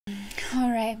All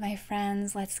right, my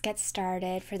friends, let's get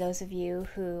started. For those of you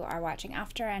who are watching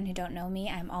after and who don't know me,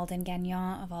 I'm Alden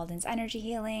Gagnon of Alden's Energy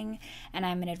Healing, and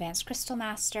I'm an advanced crystal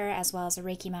master as well as a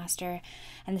Reiki master.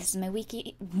 And this is my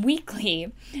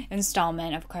weekly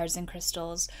installment of Cards and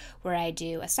Crystals, where I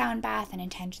do a sound bath, an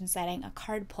intention setting, a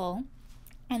card pull,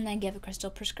 and then give a crystal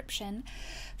prescription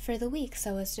for the week.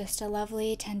 So it's just a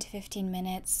lovely 10 to 15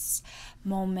 minutes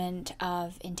moment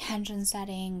of intention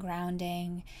setting,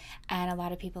 grounding, and a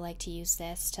lot of people like to use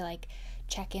this to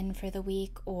check in for the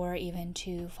week or even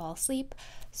to fall asleep.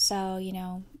 So,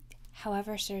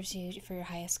 however serves you for your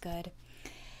highest good,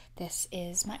 this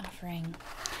is my offering.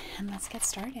 And let's get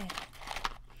started.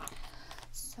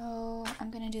 So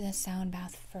I'm going to do the sound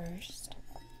bath first.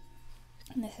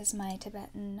 And this is my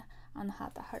Tibetan on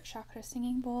the heart chakra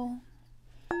singing bowl.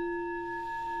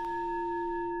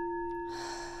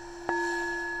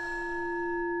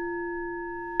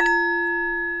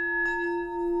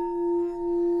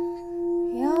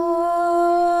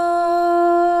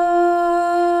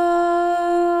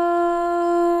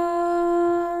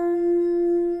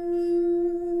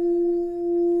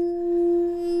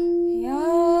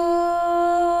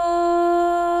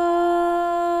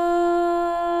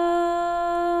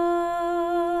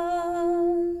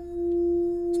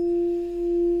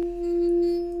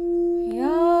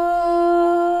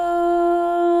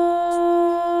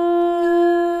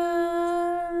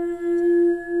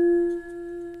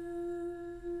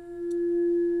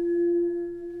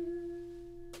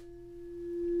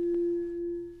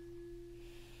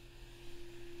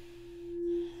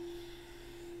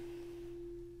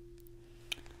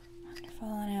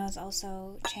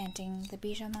 Also chanting the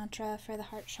Bija mantra for the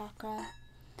heart chakra.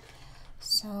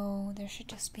 So there should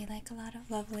just be a lot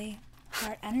of lovely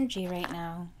heart energy right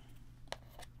now.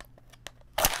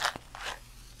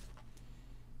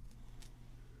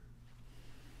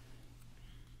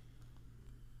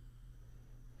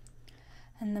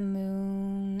 And the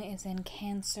moon is in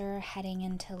Cancer, heading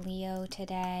into Leo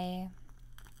today.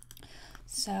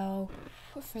 So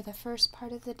for the first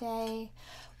part of the day,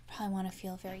 probably want to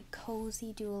feel very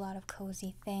cozy, do a lot of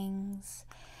cozy things.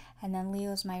 And then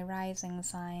Leo's my rising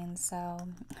sign, so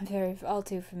I'm all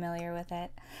too familiar with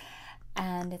it.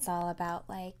 And it's all about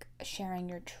sharing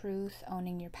your truth,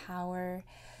 owning your power,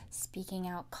 speaking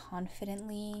out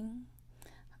confidently.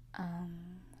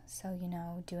 So,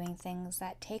 doing things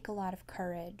that take a lot of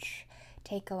courage,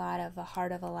 take a lot of the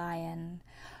heart of a lion,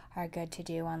 are good to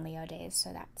do on Leo days.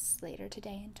 So that's later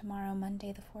today and tomorrow,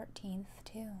 Monday the 14th,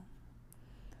 too.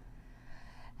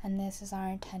 And this is our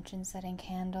intention setting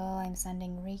candle. I'm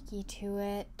sending Reiki to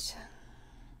it.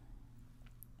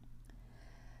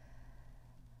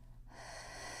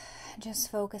 Just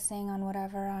focusing on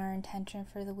whatever our intention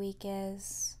for the week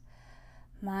is.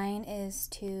 Mine is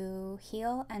to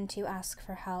heal and to ask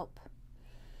for help,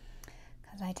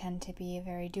 because I tend to be a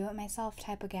very do-it-myself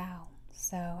type of gal.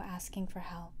 So asking for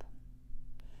help.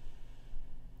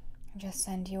 Just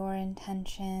send your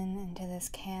intention into this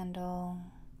candle.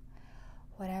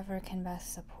 Whatever can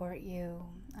best support you.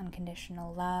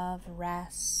 Unconditional love,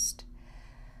 rest,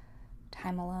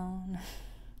 time alone.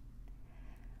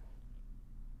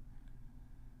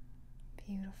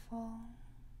 Beautiful.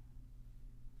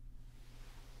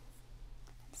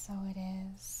 So it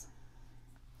is.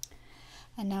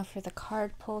 And now for the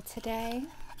card pull today.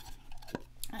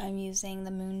 I'm using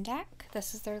the Moon deck.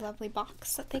 This is their lovely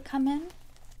box that they come in.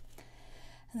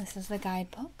 And this is the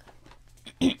guidebook.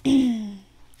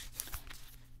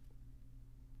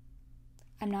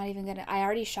 I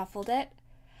already shuffled it,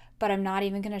 but I'm not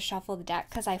even gonna shuffle the deck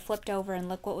because I flipped over and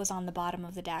look what was on the bottom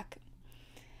of the deck.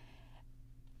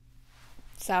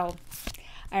 So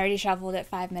I already shuffled it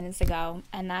 5 minutes ago,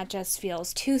 and that just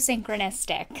feels too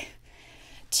synchronistic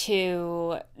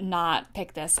to not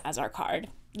pick this as our card.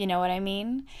 You know what I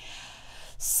mean?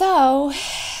 So,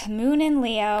 Moon in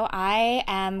Leo, I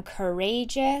am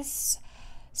courageous,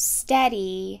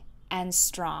 steady, and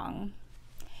strong.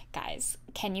 Guys,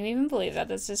 can you even believe that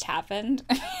this just happened?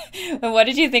 What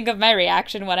did you think of my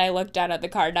reaction when I looked down at the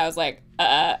card and I was like,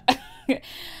 I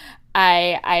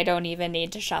don't even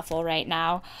need to shuffle right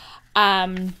now.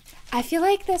 I feel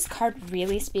like this card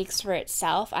really speaks for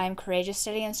itself. I'm courageous,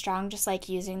 steady, and strong, just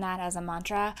using that as a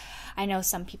mantra. I know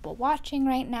some people watching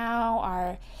right now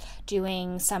are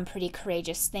doing some pretty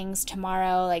courageous things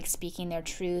tomorrow, speaking their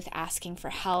truth, asking for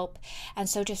help. And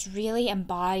so just really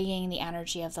embodying the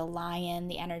energy of the lion,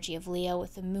 the energy of Leo,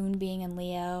 with the moon being in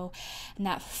Leo, and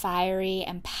that fiery,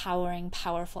 empowering,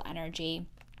 powerful energy.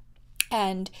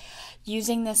 And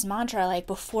using this mantra,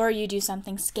 before you do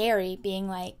something scary, being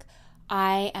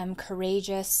I am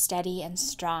courageous, steady, and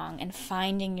strong, and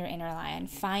finding your inner lion,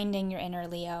 finding your inner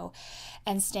Leo,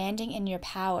 and standing in your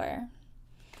power.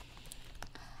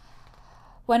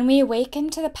 When we awaken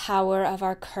to the power of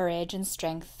our courage and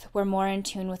strength, we're more in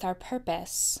tune with our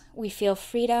purpose. We feel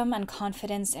freedom and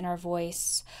confidence in our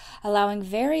voice, allowing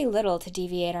very little to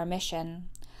deviate our mission.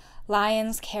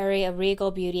 Lions carry a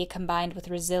regal beauty combined with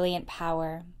resilient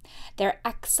power. They're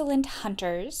excellent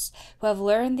hunters who have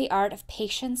learned the art of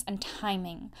patience and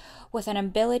timing, with an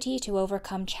ability to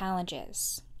overcome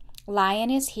challenges. Lion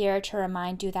is here to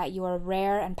remind you that you are a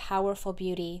rare and powerful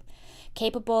beauty,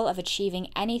 capable of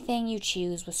achieving anything you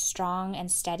choose with strong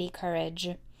and steady courage.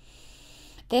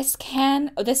 This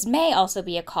may also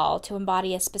be a call to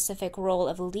embody a specific role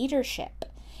of leadership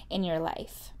in your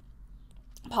life.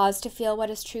 Pause to feel what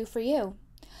is true for you.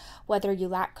 Whether you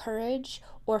lack courage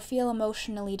or feel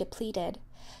emotionally depleted,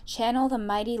 channel the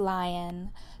mighty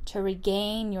lion to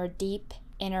regain your deep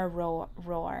inner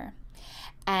roar.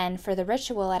 And for the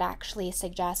ritual, it actually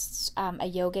suggests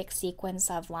a yogic sequence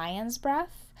of lion's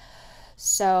breath.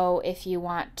 So if you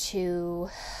want to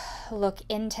look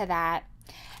into that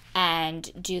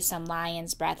and do some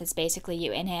lion's breath, it's basically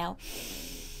you inhale,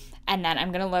 and then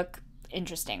I'm going to look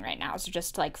interesting right now, so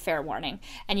just like fair warning,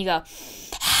 and you go,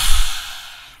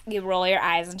 you roll your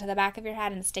eyes into the back of your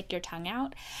head and stick your tongue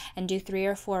out and do 3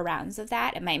 or 4 rounds of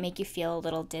that. It might make you feel a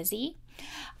little dizzy,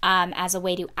 as a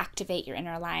way to activate your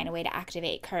inner lion, a way to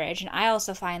activate courage. And I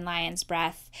also find lion's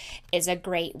breath is a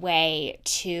great way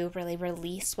to really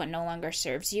release what no longer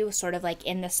serves you, sort of like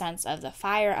in the sense of the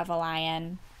fire of a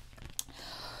lion,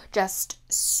 just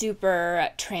super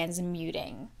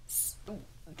transmuting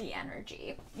the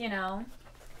energy, you know?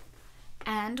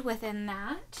 And within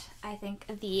that, I think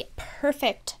the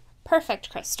perfect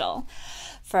crystal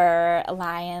for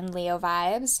Lion Leo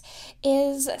vibes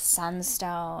is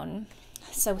Sunstone.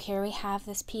 So here we have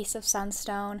this piece of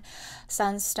Sunstone.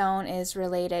 Sunstone is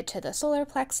related to the solar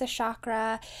plexus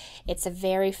chakra. It's a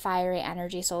very fiery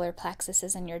energy. Solar plexus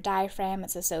is in your diaphragm.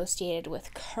 It's associated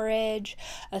with courage,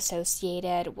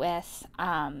 associated with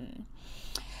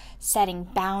setting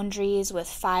boundaries, with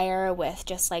fire, with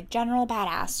just like general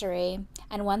badassery.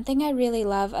 And one thing I really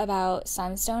love about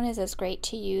Sunstone is it's great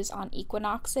to use on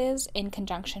equinoxes in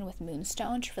conjunction with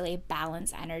Moonstone to really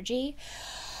balance energy.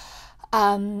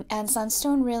 And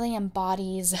Sunstone really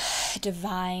embodies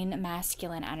divine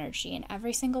masculine energy, and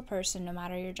every single person, no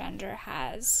matter your gender,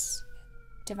 has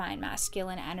divine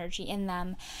masculine energy in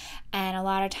them. And a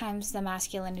lot of times the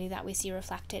masculinity that we see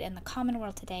reflected in the common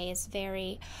world today is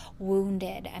very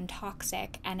wounded and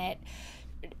toxic, and it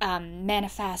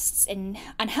manifests in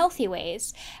unhealthy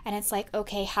ways. And it's like,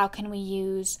 okay, how can we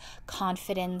use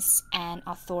confidence and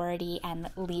authority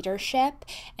and leadership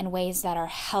in ways that are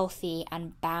healthy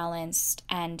and balanced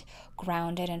and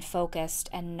grounded and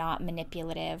focused and not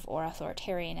manipulative or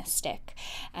authoritarianistic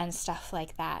and stuff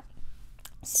like that.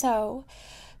 So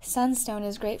Sunstone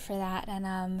is great for that.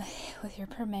 And with your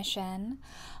permission,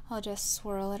 I'll just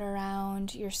swirl it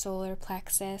around your solar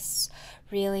plexus,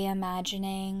 really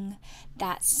imagining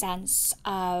that sense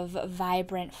of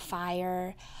vibrant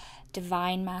fire,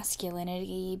 divine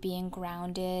masculinity, being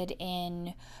grounded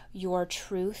in your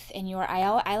truth, in your,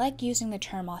 I like using the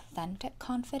term authentic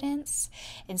confidence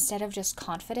instead of just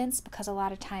confidence, because a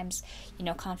lot of times, you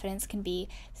know, confidence can be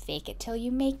fake it till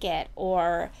you make it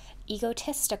or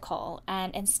egotistical.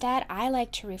 And instead, I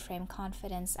like to reframe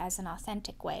confidence as an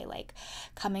authentic way, like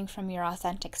coming from your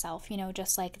authentic self, you know,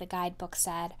 just like the guidebook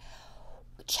said,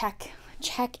 check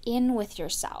in with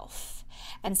yourself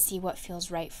and see what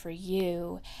feels right for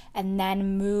you, and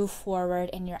then move forward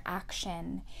in your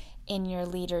action, in your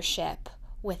leadership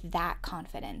with that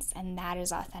confidence. And that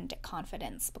is authentic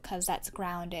confidence, because that's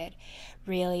grounded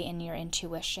really in your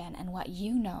intuition and what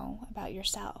you know about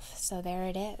yourself. So there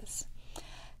it is.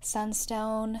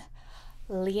 Sunstone,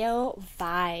 Leo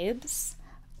vibes.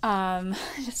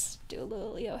 Just do a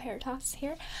little Leo hair toss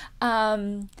here.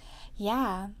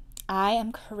 Yeah. I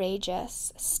am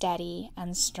courageous, steady,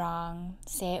 and strong.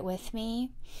 Say it with me.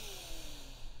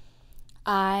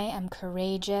 I am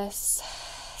courageous,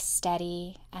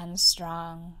 steady, and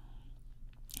strong.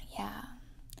 Yeah.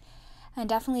 And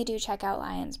definitely do check out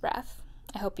Lion's Breath.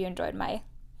 I hope you enjoyed my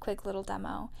quick little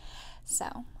demo.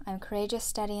 So, I'm courageous,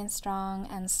 steady, and strong,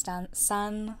 and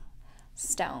Sunstone.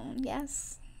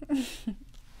 Yes.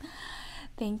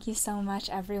 Thank you so much,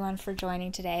 everyone, for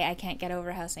joining today. I can't get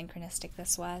over how synchronistic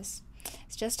this was.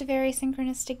 It's just a very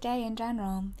synchronistic day in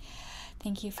general.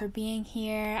 Thank you for being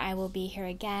here. I will be here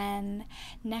again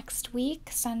next week,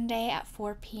 Sunday at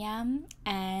 4 p.m.,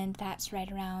 and that's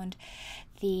right around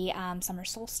the summer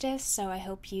solstice, so I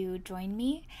hope you join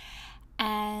me.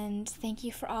 And thank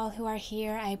you for all who are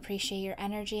here. I appreciate your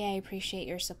energy. I appreciate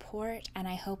your support, and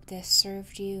I hope this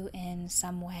served you in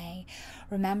some way.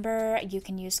 Remember, you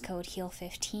can use code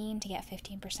HEAL15 to get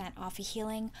 15% off a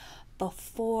healing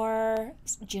before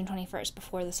June 21st,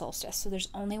 before the solstice. So there's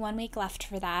only 1 week left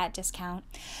for that discount.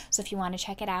 So if you want to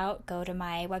check it out, go to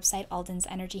my website,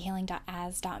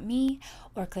 aldensenergyhealing.as.me,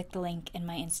 or click the link in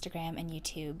my Instagram and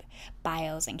YouTube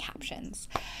bios and captions.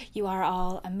 You are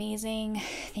all amazing.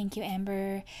 Thank you,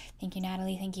 Amber. Thank you,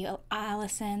 Natalie. Thank you,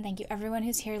 Allison. Thank you, everyone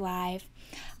who's here live.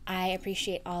 I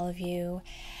appreciate all of you.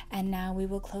 And now we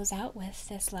will close out with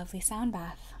this lovely sound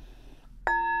bath.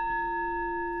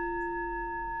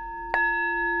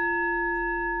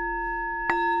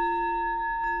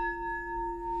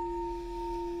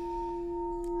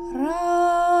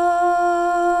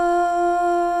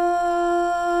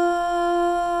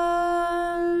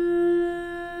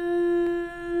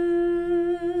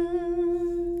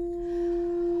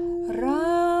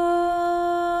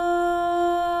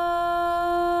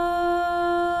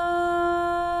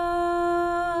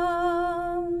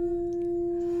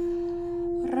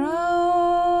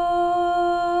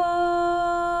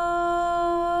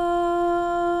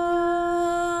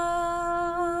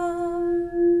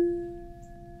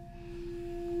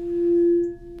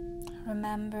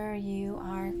 Remember, you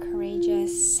are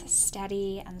courageous,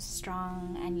 steady, and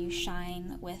strong, and you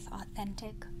shine with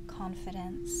authentic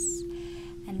confidence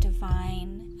and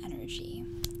divine energy.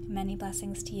 Many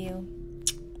blessings to you.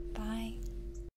 Bye.